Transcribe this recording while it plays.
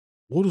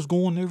What is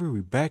going on? We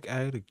back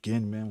at it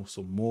again, man, with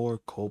some more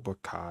Cobra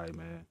Kai,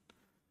 man.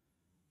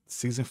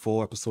 Season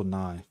 4, episode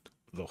 9,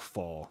 The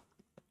Fall.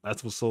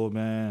 That's what's so,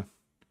 man.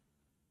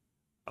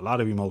 A lot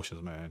of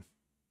emotions, man.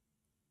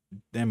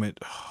 Damn it.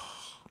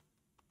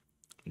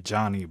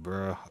 Johnny,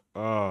 bruh.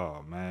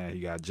 Oh, man.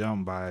 He got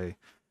jumped by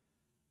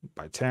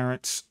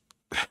Terrence.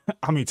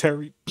 I mean,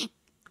 Terry.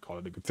 Call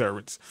it nigga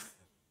Terrence.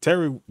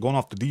 Terry going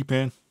off the deep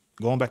end,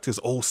 going back to his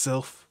old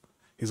self,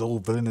 his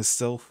old villainous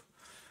self.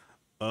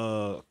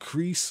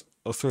 Kreese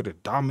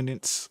asserted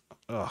dominance.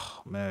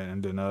 Oh man,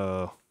 and then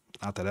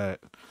after that,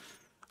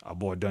 our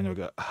boy Daniel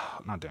got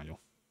not Daniel.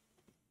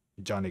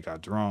 Johnny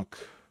got drunk.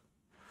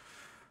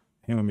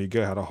 Him and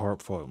Miguel had a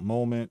heartfelt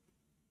moment.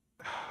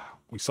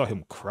 We saw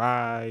him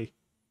cry.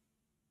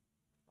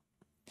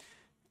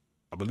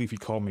 I believe he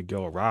called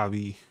Miguel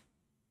Ravi.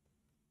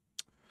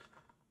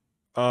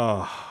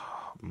 Man,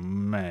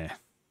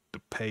 the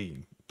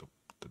pain, the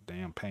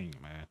damn pain,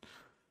 man.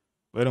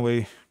 But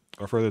anyway,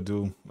 without further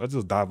ado, let's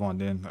just dive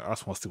on in. I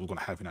just want to see what's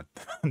gonna happen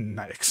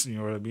next. You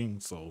know what I mean?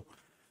 So,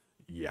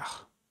 yeah.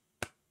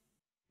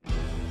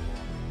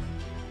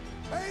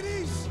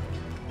 Ladies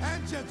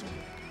and gentlemen.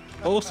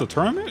 Oh, it's a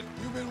tournament?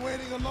 You've been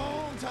waiting a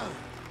long time.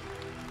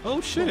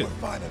 Oh shit! But we're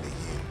finally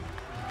here.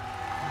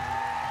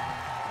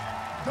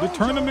 The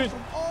tournament.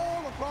 From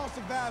all across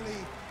the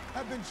valley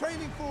have been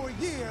training for a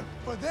year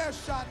for their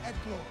shot at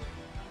glory.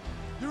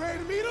 You ready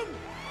to meet them?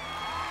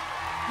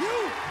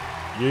 You?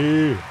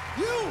 Yeah.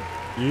 You?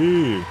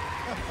 Yeah.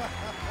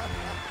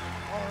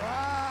 All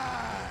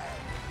right.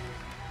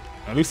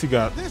 At least he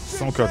got This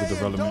some character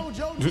Sensei development.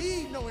 Dojo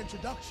need no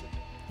introduction.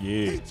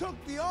 Yeah. He took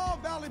the All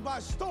Valley by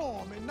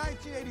storm in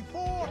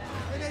 1984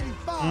 and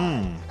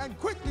 85 and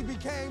quickly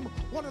became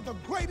one of the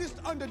greatest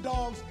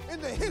underdogs in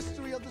the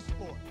history of the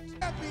sport.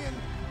 Champion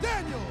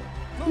Daniel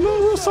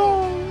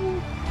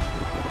LaRusso.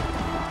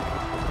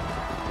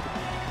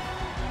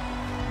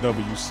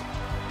 W's.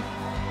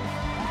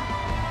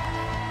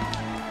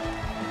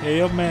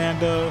 Hey,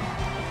 Amanda.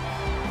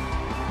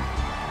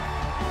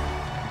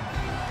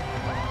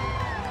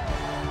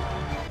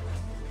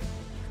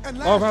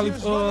 And All last right,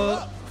 year's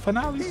runner-up,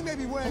 finale. he may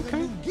be wearing a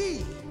new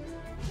gi,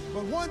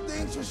 but one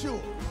thing's for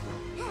sure,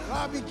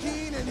 Robbie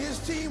Keane and his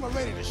team are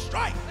ready to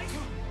strike.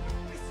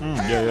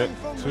 Hailing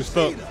from Switched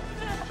up. Reseda,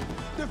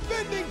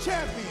 defending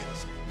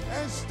champions,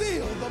 and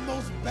still the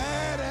most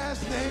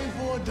badass name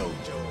for a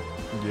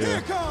dojo. Yeah.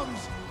 Here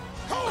comes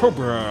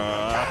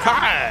Cobra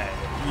Kai.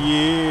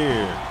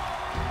 Yeah.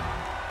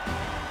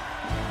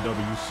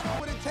 W's.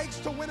 What it takes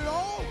to win it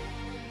all?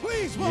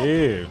 Please welcome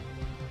Yeah.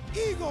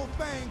 Eagle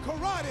Fang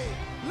Karate,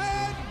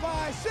 led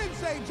by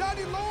Sensei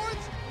Johnny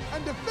Lawrence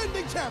and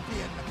defending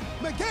champion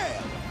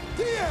Miguel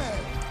Diaz.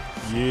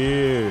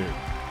 Yeah.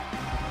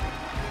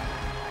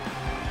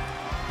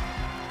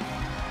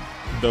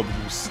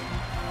 W's.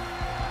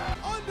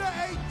 Under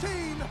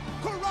 18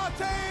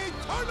 Karate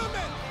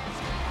Tournament.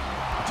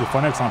 To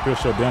find next time,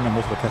 show down and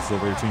most of the cats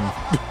over 18.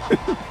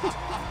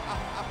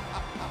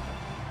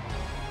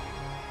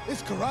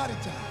 It's karate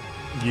time.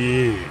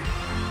 Yeah.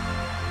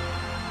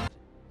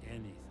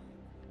 Anything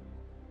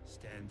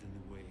stand in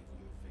the way of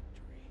your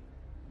victory.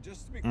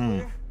 Just to be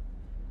clear,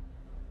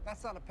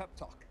 that's not a pep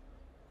talk.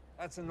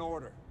 That's an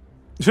order.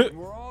 And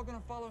we're all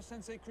gonna follow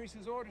Sensei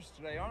Kreese's orders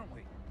today, aren't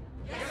we?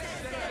 Yes,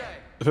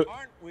 Sensei!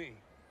 Aren't we?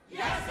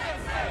 Yes,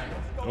 Sensei!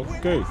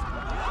 Okay.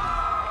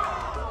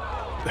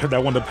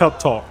 That one, the pep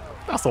talk.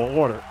 That's an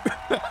order.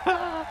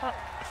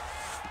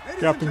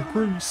 Captain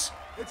Kreese.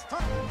 It's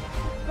time.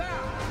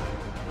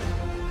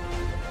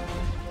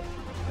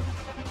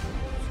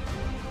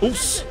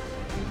 Oops.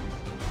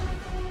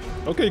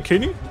 Okay,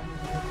 Kenny.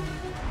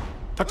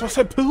 Tak to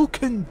said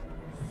Pilkin.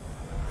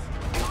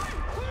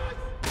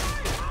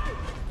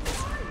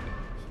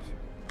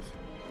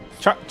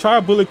 Try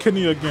bully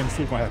Kenny again.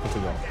 See what's gonna happen to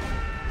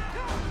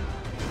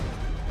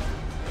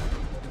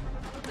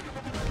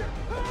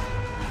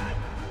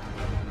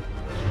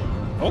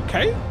y'all.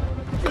 Okay.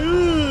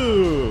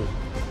 Ooh.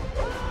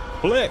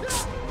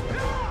 Flex.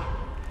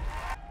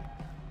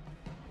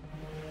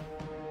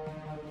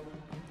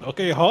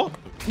 Okay, Hulk.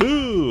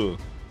 Ooh.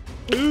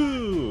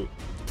 Ooh.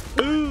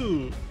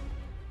 Ooh.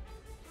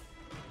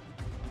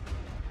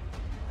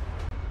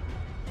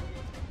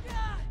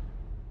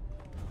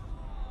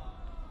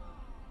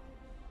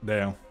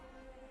 Damn.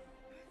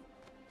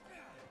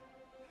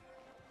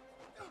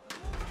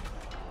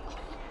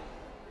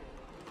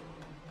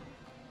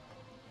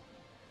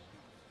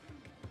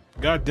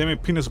 God damn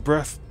it, penis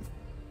breath.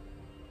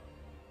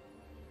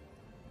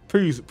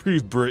 Please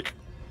break.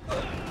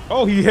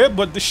 Oh, he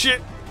headbutt the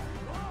shit.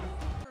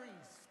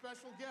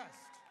 Special guest.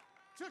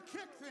 To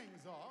kick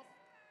things off,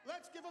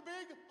 let's give a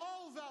big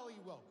All-Valley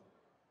welcome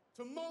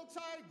to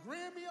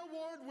multi-Grammy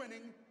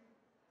Award-winning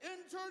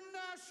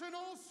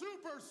international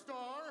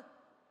superstar,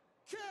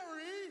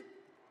 Carrie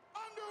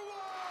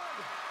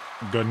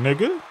Underwood. Good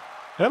nigga.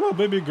 Hello,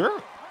 baby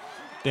girl.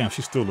 Damn,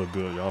 she still look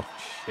good, y'all.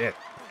 Shit.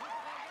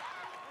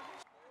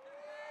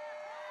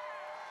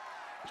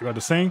 You got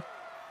to sing?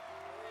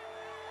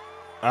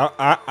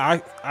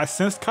 I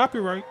sensed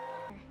copyright.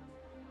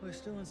 We're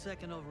still in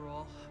second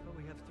overall, but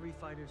we have 3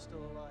 fighters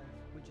still alive.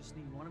 We just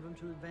need one of them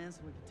to advance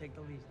and we can take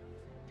the lead.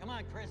 Come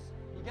on, Chris.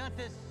 You got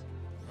this.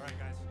 All right,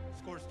 guys.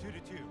 Score's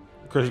 2-2.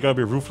 Chris, you gotta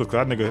be ruthless,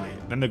 cause that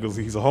nigga,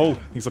 he's a hoe.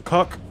 He's a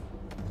cuck.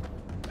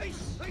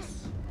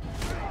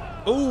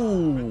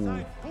 Ooh.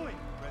 Red side, point.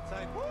 Red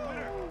side,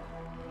 winner.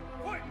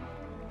 Point.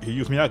 He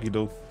used Miyagi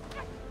though.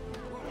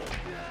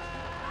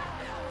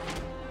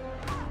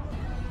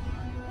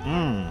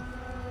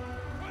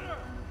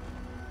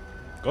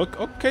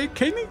 Okay,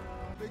 Kenny.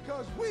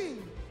 Because we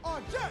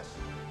are just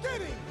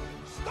getting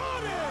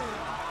started.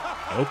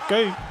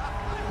 Okay.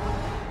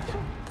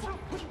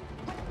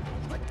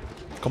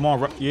 Come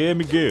on, yeah,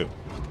 Miguel.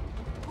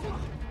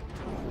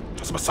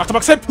 Talk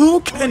about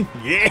Seppuken.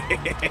 Yeah.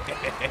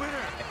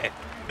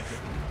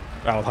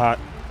 That was hot.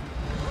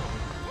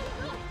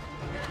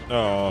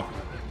 Oh,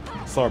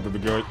 sorry, baby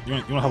girl.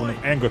 You don't have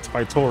enough anger to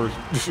fight Tori.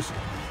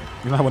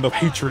 You don't have enough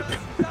hatred.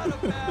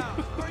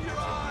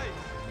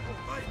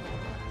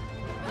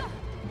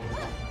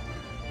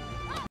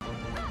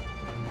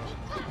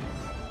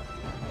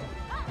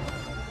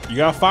 You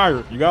got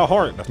fire. You got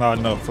heart. That's not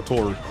enough for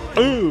Tori.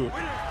 Ooh.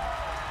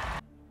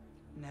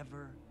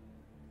 Never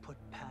put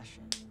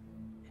passion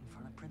in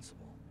front of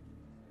principle.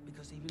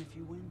 Because even if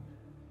you win,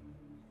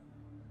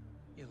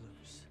 you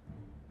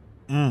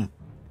lose.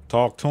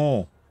 Talk to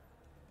him.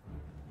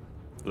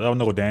 Let him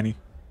know, Danny.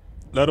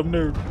 Let him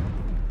know.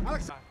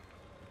 Alex.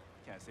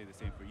 Can't say the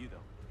same for you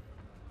though.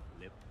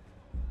 Lip.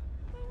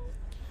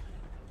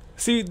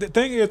 See, the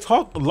thing is,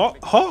 Hawk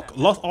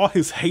lost all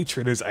his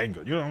hatred, his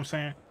anger. You know what I'm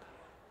saying?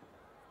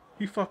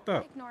 He fucked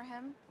up. Ignore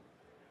him.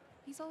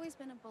 He's always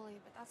been a bully,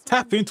 but that's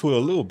Tap into it a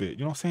little bit. You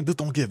know what I'm saying? Just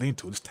don't give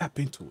into it. Just tap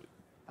into it.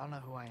 I don't know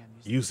who I am.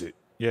 Use it.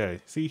 Yeah.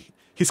 See,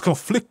 he's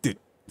conflicted.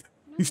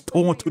 He's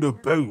torn to the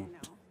bone.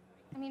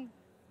 I mean,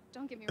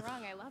 don't get me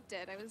wrong. I loved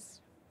it. I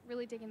was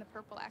really digging the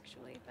purple,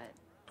 actually, but.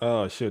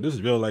 Oh shit! This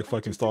is real like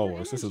fucking Star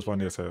Wars. This is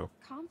funny as hell.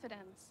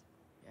 Confidence.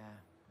 Yeah,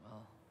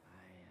 well,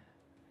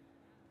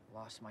 I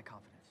lost my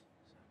confidence.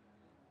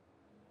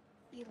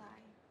 So. Eli.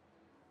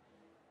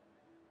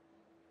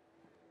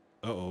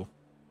 Uh-oh.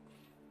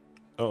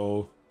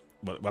 Uh-oh.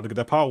 But about to get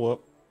that power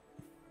up.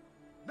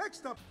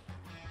 Next up.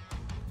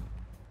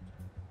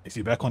 Is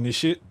he back on this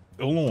shit?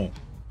 Hold on.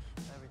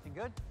 Everything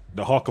good?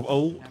 The Hawk of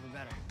old. Never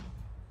better.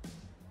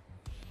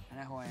 I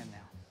know who I am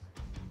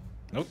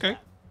now. Okay.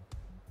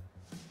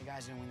 You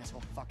guys didn't win this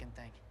whole fucking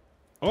thing.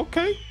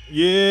 Okay.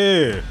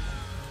 Yeah.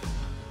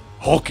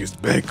 Hawk is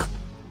back.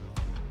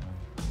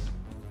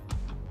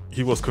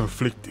 He was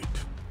conflicted.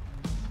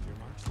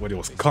 When there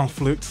was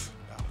conflict,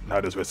 now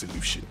there's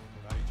resolution.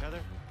 Got each other.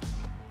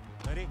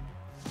 Ready? And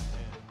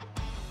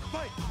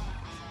fight.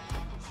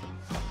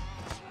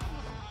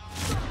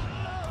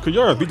 Cause you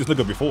already beat this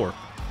nigga before.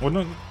 Well,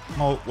 no,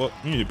 well,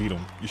 you need to beat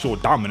him. You show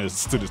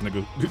dominance to this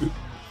nigga.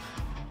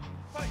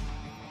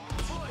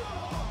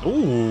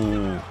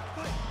 Ooh.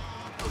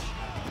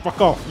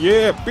 Fuck off.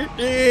 Yeah,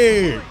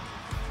 bitch.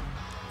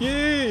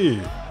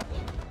 Yeah.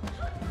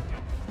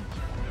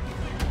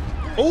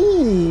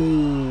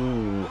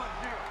 Ooh.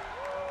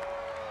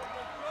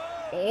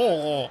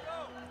 Oh.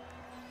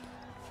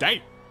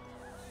 Dang.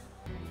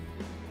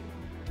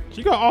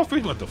 She got off.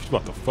 She's about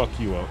to fuck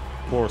you up.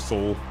 Poor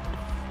soul.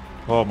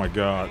 Oh my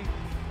god.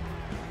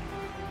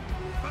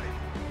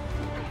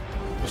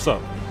 What's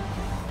up?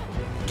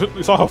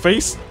 You saw her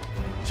face?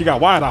 She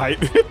got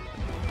wide-eyed.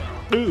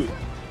 Ooh.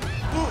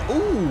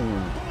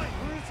 Ooh.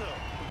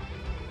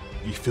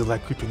 You feel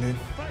like creeping in?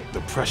 The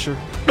pressure?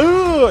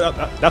 Ooh.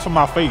 That's from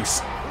my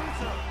face.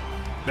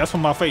 That's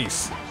from my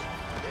face.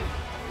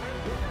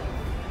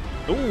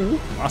 Ooh.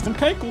 Lost them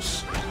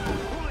cankles.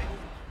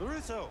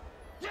 LaRusso.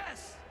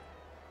 Yes.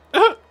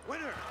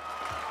 Winner.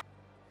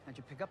 How'd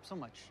you pick up so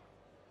much?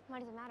 Why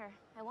does it matter?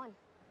 I won.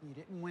 You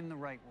didn't win the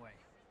right way.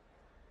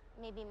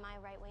 Maybe my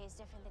right way is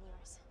different than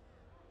yours.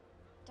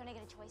 Don't I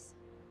get a choice?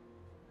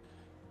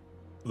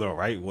 The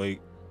right way.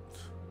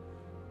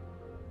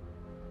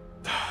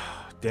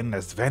 Then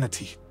that's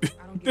vanity.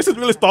 This is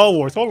really Star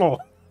Wars. Hold on.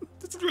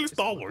 This is really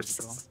Star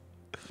Wars.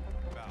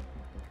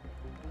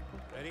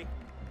 Ready?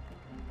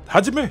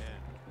 Hajime. And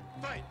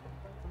fight.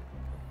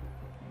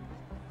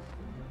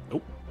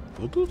 Oh.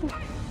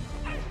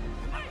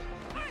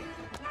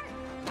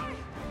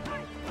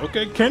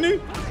 Okay, Kenny.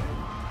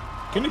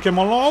 Kenny came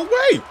a long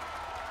way.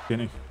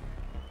 Kenny.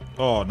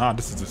 Oh, nah,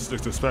 this is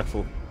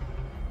disrespectful.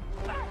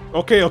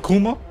 Okay,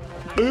 Akuma.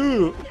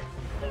 Ew.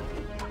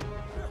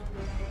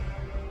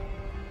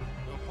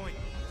 No point.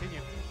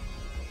 Continue.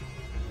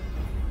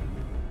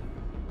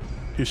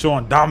 He's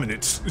showing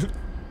dominance. No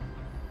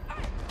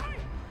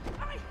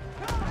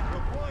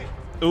point.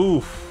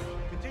 Oof.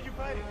 Continue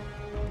fighting.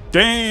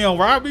 Damn,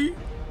 Robbie.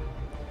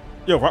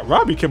 Yo,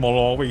 Robbie came a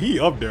long way. He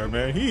up there,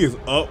 man. He is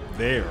up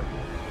there.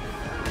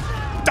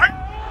 Dang.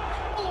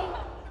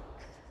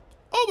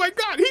 Oh my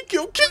god, he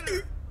killed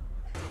Kenny.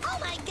 Oh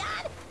my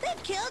god! They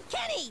killed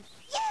Kenny!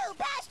 You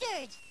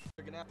bastards!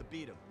 You're gonna have to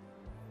beat him.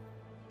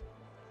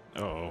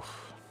 Oh,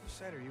 Which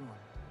side are you on?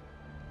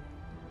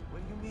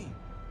 What do you mean?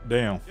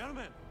 damn.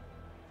 Gentlemen,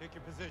 take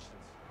your positions.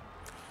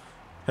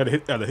 Had to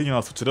hit you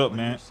know, switch it up,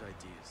 man. Wondrous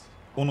ideas.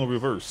 Uno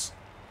reverse.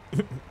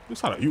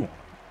 This how you want.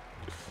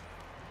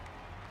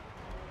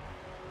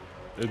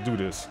 Let's do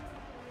this.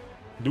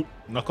 Do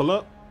knuckle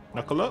up.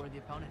 Knuckle up. The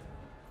opponent.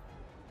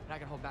 You're not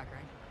gonna hold back,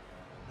 right?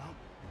 No.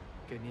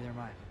 Good, neither am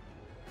I.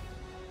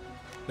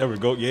 There we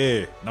go.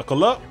 Yeah.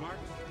 Knuckle up.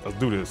 Let's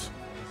do this.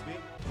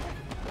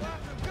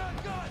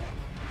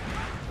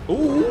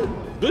 Ooh,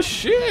 good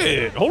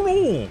shit. Hold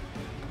on.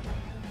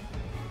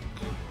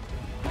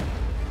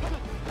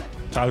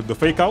 Try the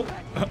fake out.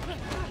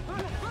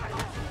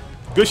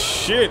 Good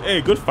shit.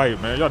 Hey, good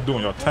fight, man. Y'all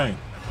doing your thing.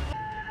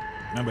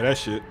 Remember that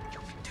shit. You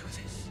can do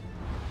this.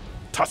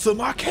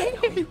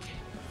 Tatsumaki.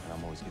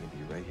 I'm always gonna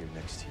be right here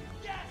next to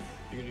you.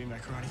 You're gonna be my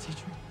karate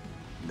teacher?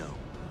 No.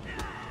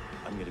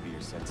 I'm gonna be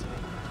your sensei.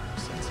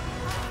 Sensei.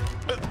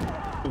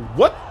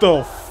 What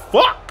the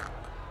fuck?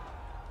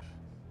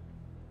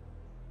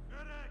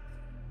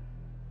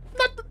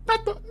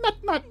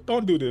 Not.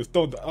 Don't do this.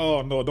 Don't.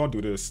 Oh no! Don't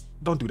do this.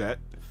 Don't do that.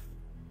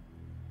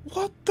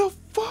 What the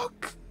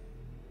fuck?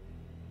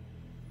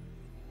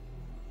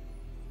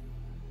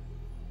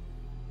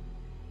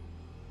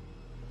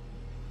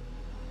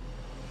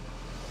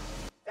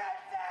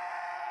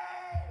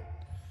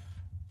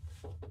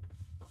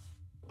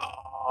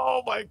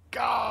 Oh my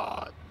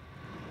god.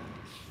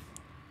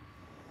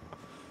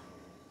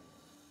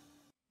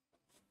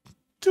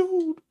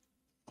 Dude.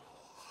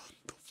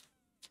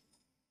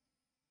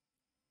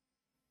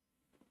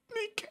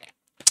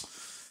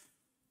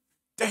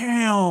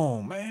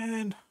 Damn,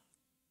 man.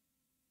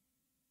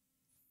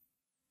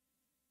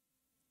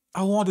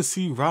 I wanted to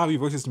see Robbie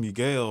versus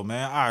Miguel,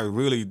 man. I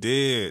really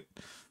did.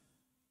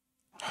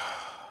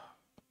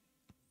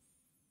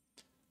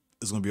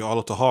 It's gonna be all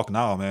up to Hawk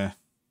now, man.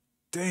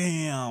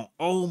 Damn.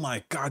 Oh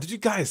my god. Did you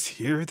guys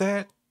hear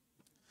that?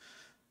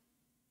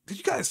 Did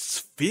you guys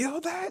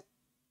feel that?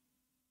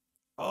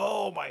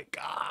 Oh my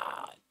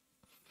god.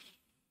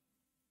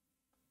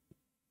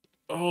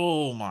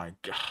 Oh my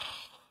god.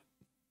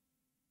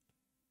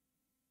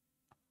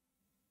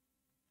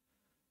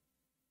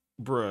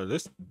 Bruh,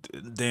 this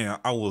damn,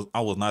 I was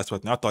not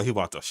expecting. I thought he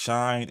about to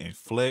shine and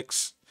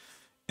flex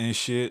and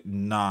shit.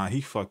 Nah, he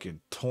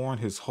fucking torn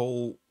his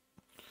whole.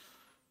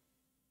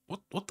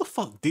 What the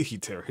fuck did he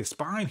tear? His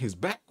spine, his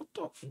back?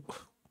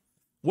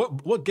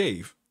 What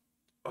gave?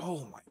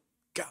 Oh my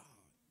god.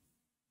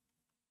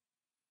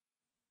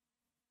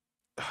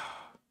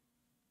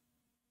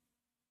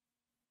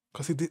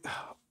 Cause he did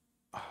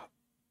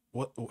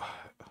what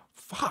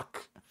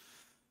fuck.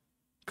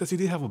 Cause he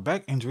did have a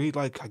back injury,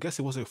 like I guess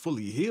it wasn't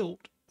fully healed.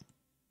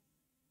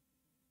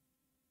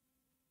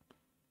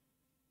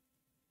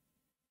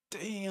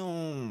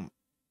 Damn.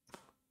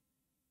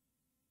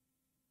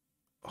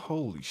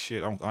 Holy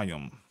shit. I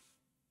am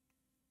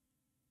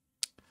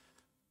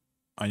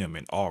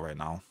in awe right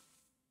now.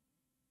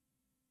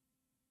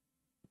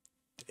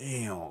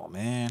 Damn,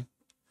 man.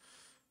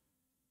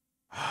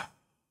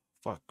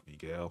 Fuck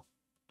Miguel.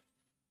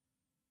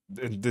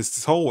 And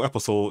this whole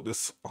episode,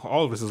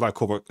 all of this is like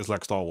Cobra, it's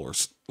like Star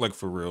Wars, like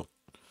for real.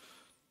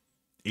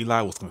 Eli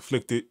was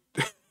conflicted.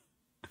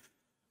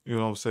 You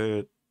know what I'm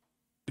saying?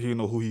 He didn't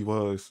know who he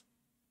was.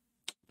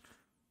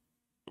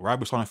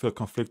 Robbie's trying to feel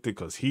conflicted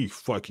because he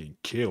fucking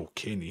killed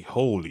Kenny.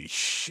 Holy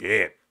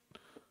shit.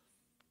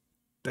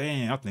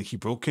 Damn, I think he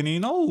broke Kenny's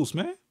nose,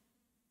 man.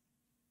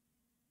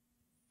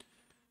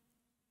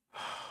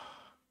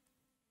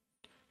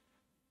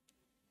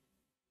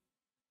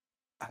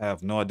 I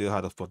have no idea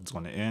how the fuck it's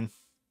going to end.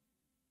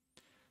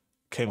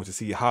 Can't wait to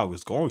see how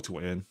it's going to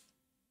end.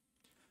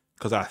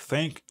 Because I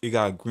think it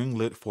got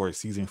greenlit for a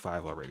season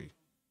 5 already.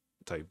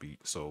 Type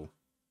beat. So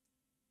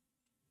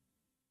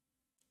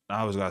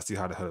I was gotta see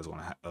how the hell it's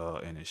going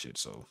to end and shit.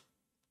 So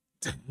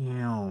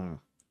damn.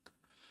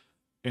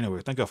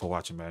 Anyway, thank y'all for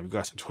watching, man. You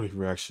guys enjoyed the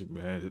reaction,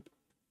 man.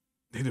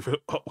 Leave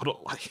it up with a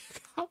like.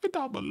 Comment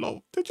down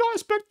below. Did y'all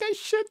expect that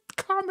shit?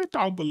 Comment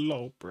down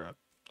below, bro.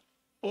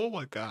 Oh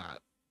my god.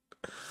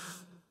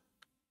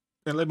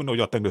 And let me know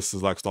y'all think this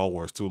is like Star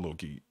Wars too, low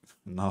key.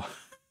 No.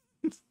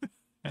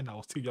 And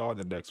I'll see y'all in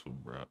the next one,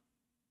 bro.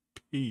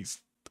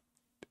 Peace.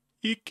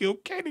 He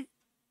killed Kenny.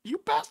 You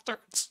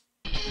bastards.